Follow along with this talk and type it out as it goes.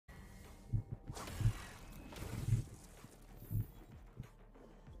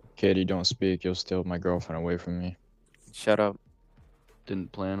Katie, don't speak. You'll steal my girlfriend away from me. Shut up.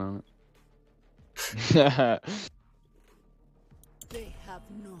 Didn't plan on it. They have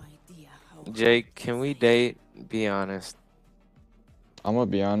no idea how. Jake, can we date? Be honest. I'm gonna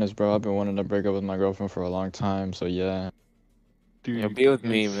be honest, bro. I've been wanting to break up with my girlfriend for a long time, so yeah. Dude, Yeah, be with you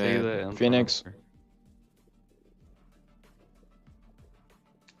me, can't say man. that in front of Phoenix. her.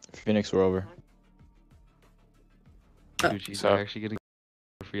 Phoenix, we're over. Dude, she's So- actually getting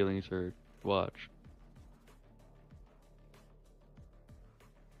her feelings hurt. Watch.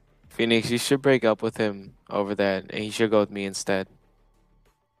 Phoenix, you should break up with him over that, and he should go with me instead.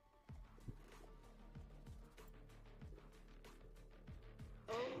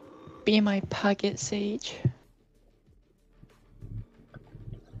 Be my pocket sage.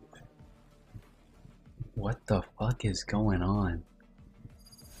 What the fuck is going on?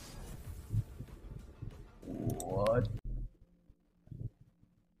 What?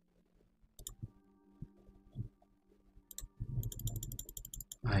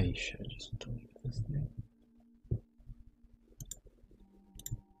 I should just delete this thing.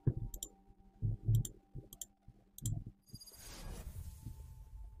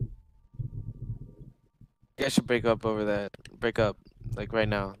 You guys should break up over that. Break up, like right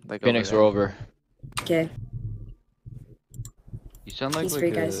now. Like Phoenix, over we're that. over. Okay. You sound like He's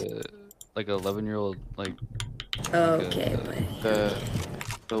free, guys. like a 11-year-old like Okay, but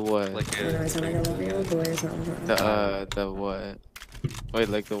The what? like I don't know, I sound like a 11-year-old boy or something. The what? Wait,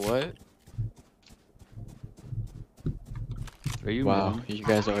 like the what? Are you Wow, mad? you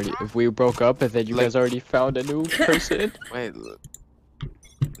guys already. If we broke up and then you Like- guys already found a new person. Wait.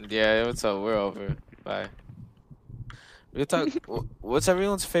 Yeah, what's up? We're over. Bye. We'll talk. What's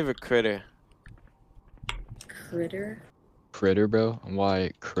everyone's favorite critter? Critter? Critter, bro.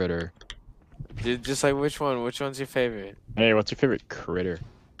 Why critter? Just like which one? Which one's your favorite? Hey, what's your favorite critter?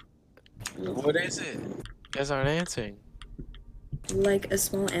 What is it? You guys aren't answering. Like a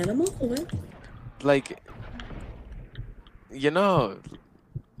small animal? What? Like, you know,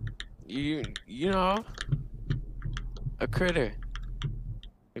 you know, a critter.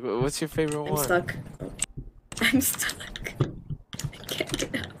 Like, what's your favorite I'm one? stuck. Oh. I'm stuck. I can't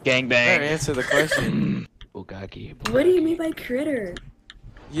get out. Gangbang. Better answer the question. Bugaki. What do you mean by critter?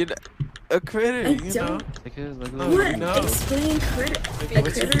 You know, a critter. I you know. don't. Like a Oh, What? no. Explain critter. Like, A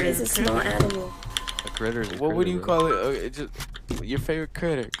what's your critter is a favorite small critter? animal. a critter. Is a What would you critter, call it? It just your favorite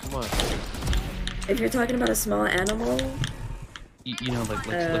critter. Come on. If you're talking about a small animal, bro. You know, like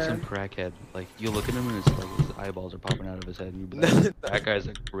some crackhead. Like you look at him and it's like his eyeballs are popping out of his head, and you be like, that guy's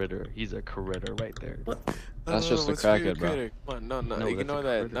a critter. He's a critter right there. That's just a what's your favorite crackhead, bro. critter? Come on, no, No, that's a ignore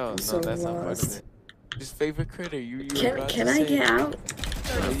that. critter. No, I'm so that's not part of lost. it. Just favorite critter. You were can about can to I say get it. out?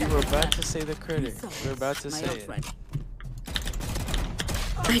 No, you were about to say the critter. You were about to My say old it. friend.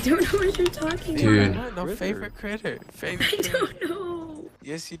 I don't know what you're talking Dude. about. No, Critter. favorite critter. Favorite I critter. don't know.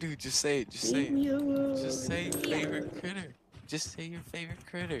 Yes, you do. Just say it. Just say Leave it. me alone. Just say favorite critter. Just say your favorite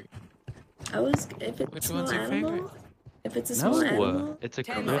critter. If it's Which a small one's your animal, favorite? if it's a small animal, No, it's a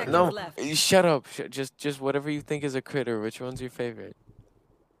 10 critter. seconds No, left. shut up. Just whatever you think is a critter. Which one's your favorite?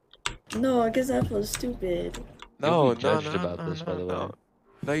 no, because that feels stupid. No, You'll be no, judged no, about no, this, no, by the way. no.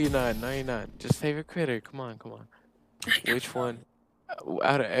 No, you're not. No, you're not. Just favorite critter. Come on, come on. Which one?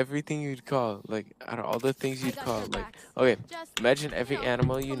 Out of everything you'd call, like, out of all the things you'd call, like, okay, imagine every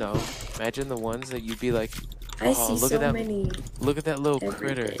animal you know. Imagine the ones that you'd be like, I oh, see look so at that. many Look at that little every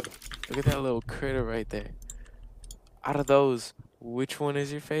critter. day. Look at that little critter right there. Out of those, which one is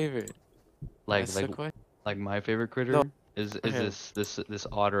your favorite? Like That's the question. like my favorite critter No. is Okay. this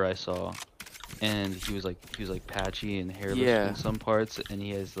otter I saw, and he was like patchy and hairless Yeah. in some parts, and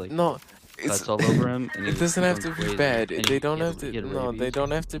he has like No, cuts it's, all over him. And it he doesn't have goes to be crazy, bad. and They he don't had- have to. he had No, they rabies,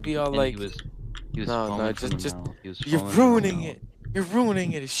 don't have to be all and like. he was No, falling just- from the just- mouth. He was You're falling from the ruining mouth. it. You're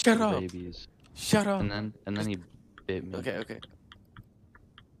ruining it. Shut He had up. rabies. Shut up. And then he bit me. Okay, okay.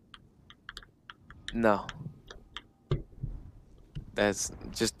 No. That's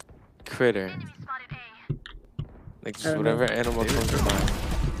just critter. Like I just don't whatever know. animal comes to mind.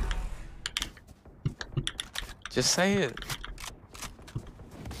 Just say it.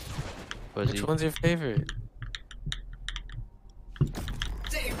 Fuzzy. Which one's your favorite?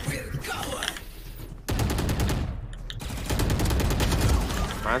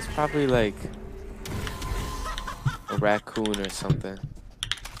 Mine's probably like a raccoon or something.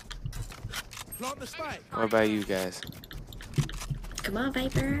 What about you guys? Come on,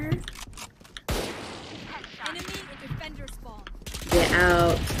 Viper. Enemy and defender spawn. Get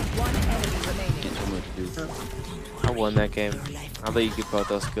out. One enemy remaining. Can't tell me what to do. I won that game. I'll let you get both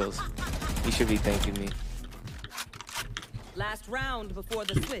those skills. You should be thanking me. Last round before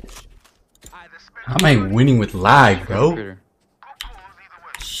the switch. How am I winning with lag, bro? Critter.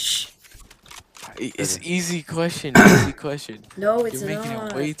 Shh. It's easy question. Easy question. No, it's You're making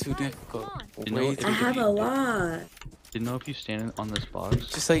not. it way too difficult. You know, Way if too I have a difficult. lot. Didn't know if you stand on this box.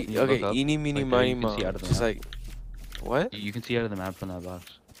 Just like and you okay, look up, eeny meeny like there, miny you can see mo. out of the Just map. like what? You can see out of the map from that box.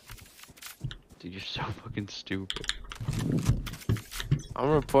 Dude, you're so fucking stupid. I'm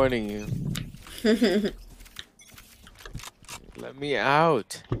reporting you. Let me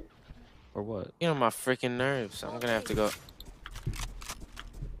out. Or what? You know my freaking nerves. I'm gonna have to go.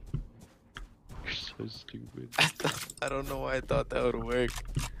 You're so stupid. I don't know why I thought that would work.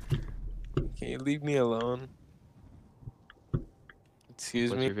 Can you leave me alone?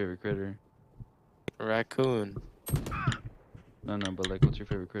 Excuse What's me, your favorite critter? raccoon. No, but like, what's your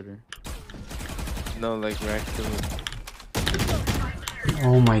favorite critter? No, like raccoon.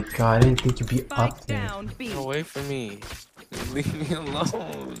 Oh my god, I didn't think you'd be Spike up there. down B. Get away from me. Leave me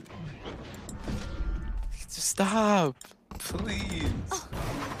alone. Just stop, please.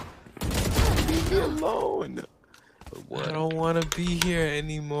 Leave me alone. What? I don't want to be here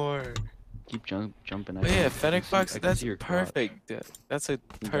anymore. Keep jumping. But yeah, Fennec Fox, I can that's see your crotch. perfect. That's a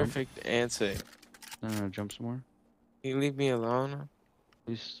jump? perfect answer. No, jump some more. Can you leave me alone?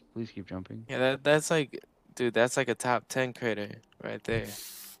 Please keep jumping. Yeah, that's like, dude, that's like a top 10 critter right there.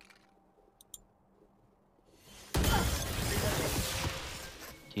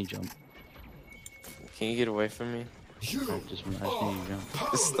 Can you jump? Can you get away from me? I just need you to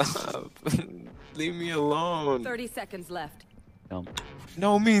jump. Stop. Leave me alone. 30 seconds left. Jump.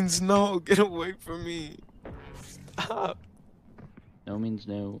 No means no. Get away from me. Stop. No means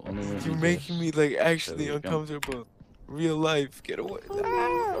no. Only when it You're means making yes. me like actually So, jump. uncomfortable. Real life. Get away.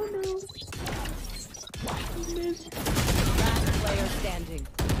 Ah. Last player standing.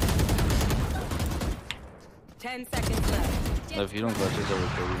 10 seconds left. No, if you don't clutch this, I will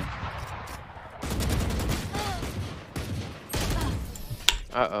kill you.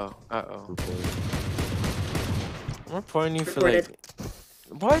 Uh-oh. Report. I'm reporting you for Reported.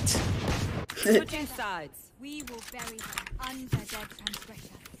 like... What? Switching sides. We will bury them under their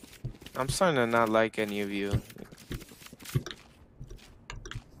transgressions. I'm starting to not like any of you.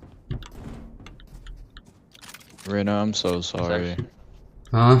 Rena, I'm so sorry. actually-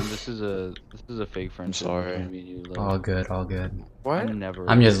 Huh? This is a fake friendship. sorry. between me and you, like, All good, all good. What? I'm never.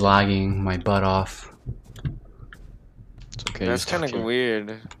 I'm just lagging my butt off. It's okay. That's you kind suck of here.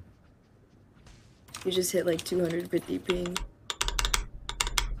 weird. You just hit like 250 ping.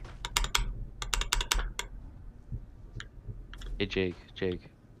 Hey Jake.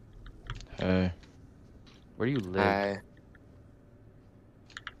 Hey. Where do you live? Hi.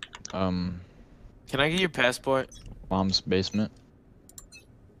 Can Can I get your passport? mom's basement.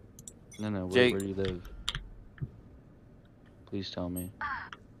 No. Jake. Where do you live? Please tell me.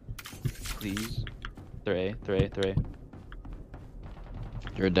 Please. 3A.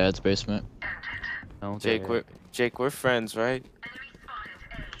 Your dad's basement. No, Jake, 3A. we're friends, right?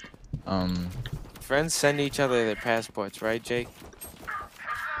 Um, Friends send each other their passports, right, Jake?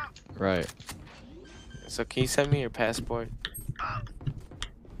 right. So can you send me your passport?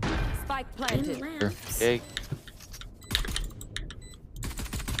 Spike And planted. lamps. Jake,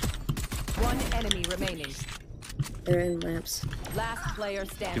 One enemy remaining. They're in lamps. Last player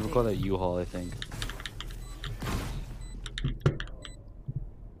standing. People call that U-Haul, I think.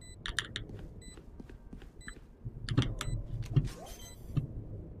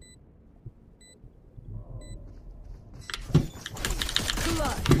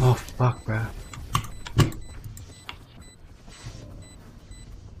 Oh fuck, bro.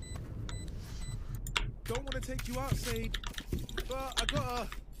 Don't want to take you out, Sade, but I gotta.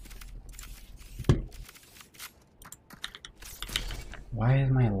 Why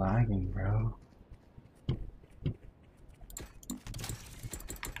is my lagging, bro?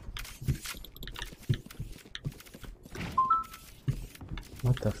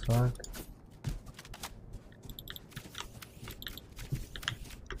 What the fuck?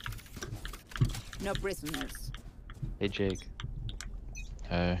 No prisoners. Hey Jake.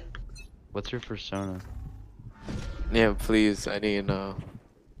 Hey. What's your persona? yeah, please, I need to know.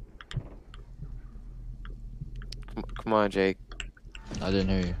 Come on, Jake. I didn't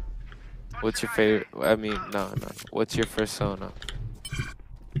hear you. What's your favorite? I mean, no. What's your persona?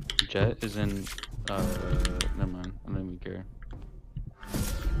 Jet is in. Never mind. I don't even care.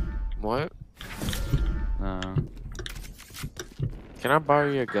 What? Nah. Can I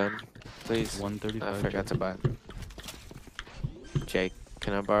borrow your gun, please? 135. I forgot to buy it. Jake,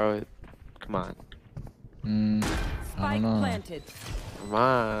 can I borrow it? Come on. I Spike don't know. planted. Come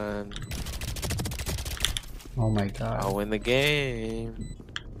on. Oh my god. I'll win the game.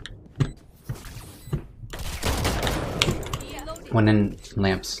 One in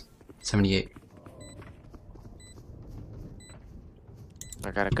lamps. 78.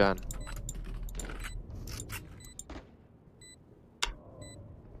 I got a gun.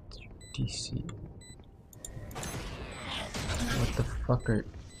 DC. What the fuck are...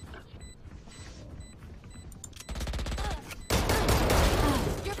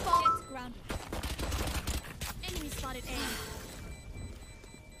 Your fault. Get grounded. Enemy spotted A.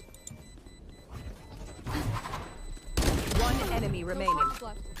 One enemy remaining.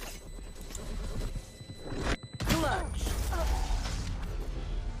 Clutch.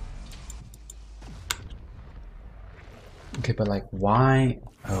 Okay, but like, why?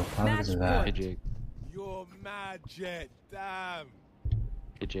 Oh, probably because of Hey that. Jake. You're mad, Jet. Damn.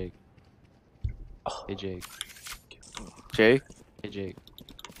 Hey Jake. Hey Jake. Jake? Hey Jake.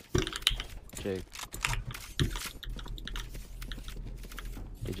 Jake.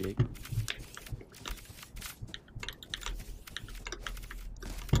 Hey Jake.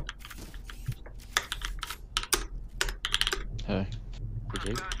 Hey. Hey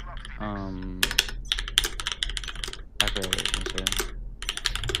Jake. I forgot what I was gonna say.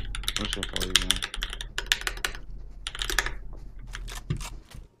 I'm just gonna follow you now.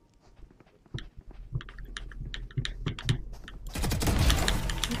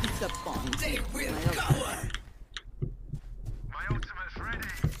 It's a bomb. They will go. My ultimate's ready.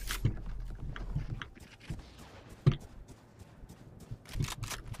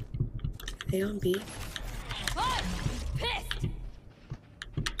 They on B. Pissed.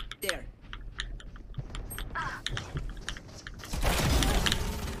 There.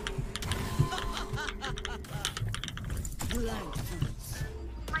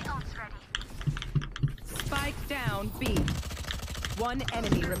 Spike down B. One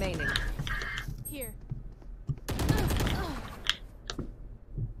enemy remaining. Here.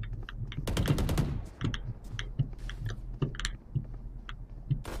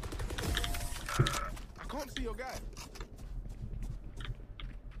 I can't see your guy.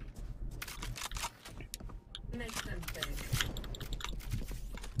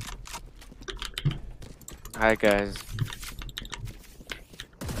 Hi guys.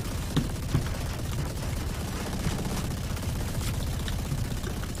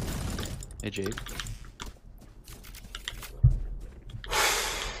 Hey Jake.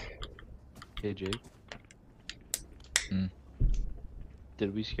 Hey Jake. Hmm.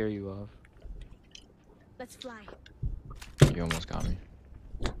 Did we scare you off? Let's fly. You almost got me.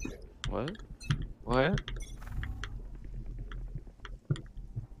 What? What?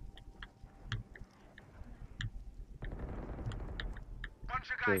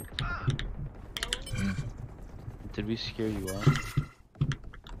 Jake. Hmm. Did we scare you off?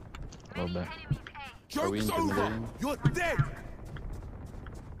 A little bit. Are we Joke's over. intimidating? You're dead.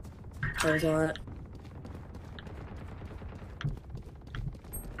 That was a lot.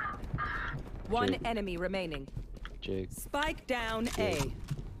 One Jake. enemy remaining. Jake. Spike down A.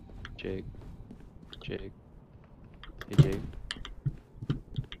 Jake. Jake. Hey Jake.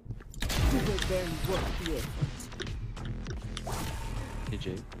 Hey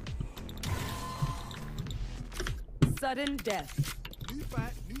Jake. Sudden death. New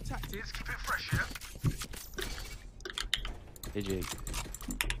fight, new tactics. Keep it fresh, yeah? Hey Jake.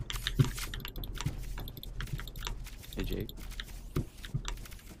 Hey Jake.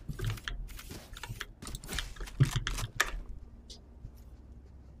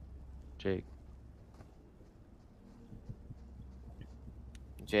 Jake.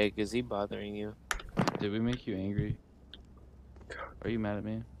 Jake, is he bothering you? Did we make you angry? Are you mad at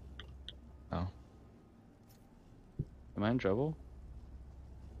me? No. Am I in trouble?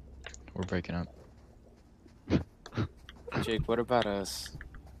 We're breaking up. Jake, what about us?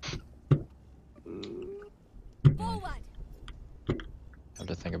 Forward. Have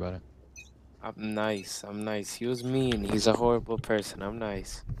to think about it. I'm nice. I'm nice. He was mean. He's a horrible person. I'm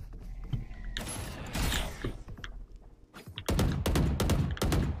nice.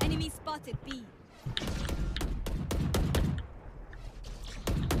 Enemy spotted B.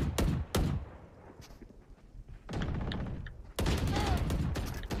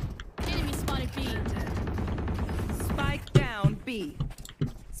 Enemy spotted B. Spike down B.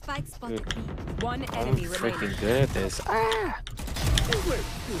 Spike spotted B. One I'm enemy remaining. freaking good at this. Ah!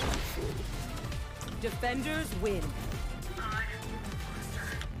 Defenders win.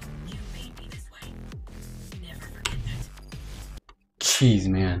 Jeez,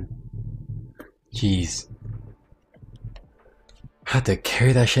 man. Jeez. Had to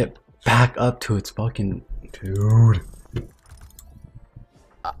carry that shit back up to its fucking... Dude.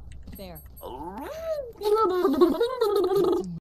 there.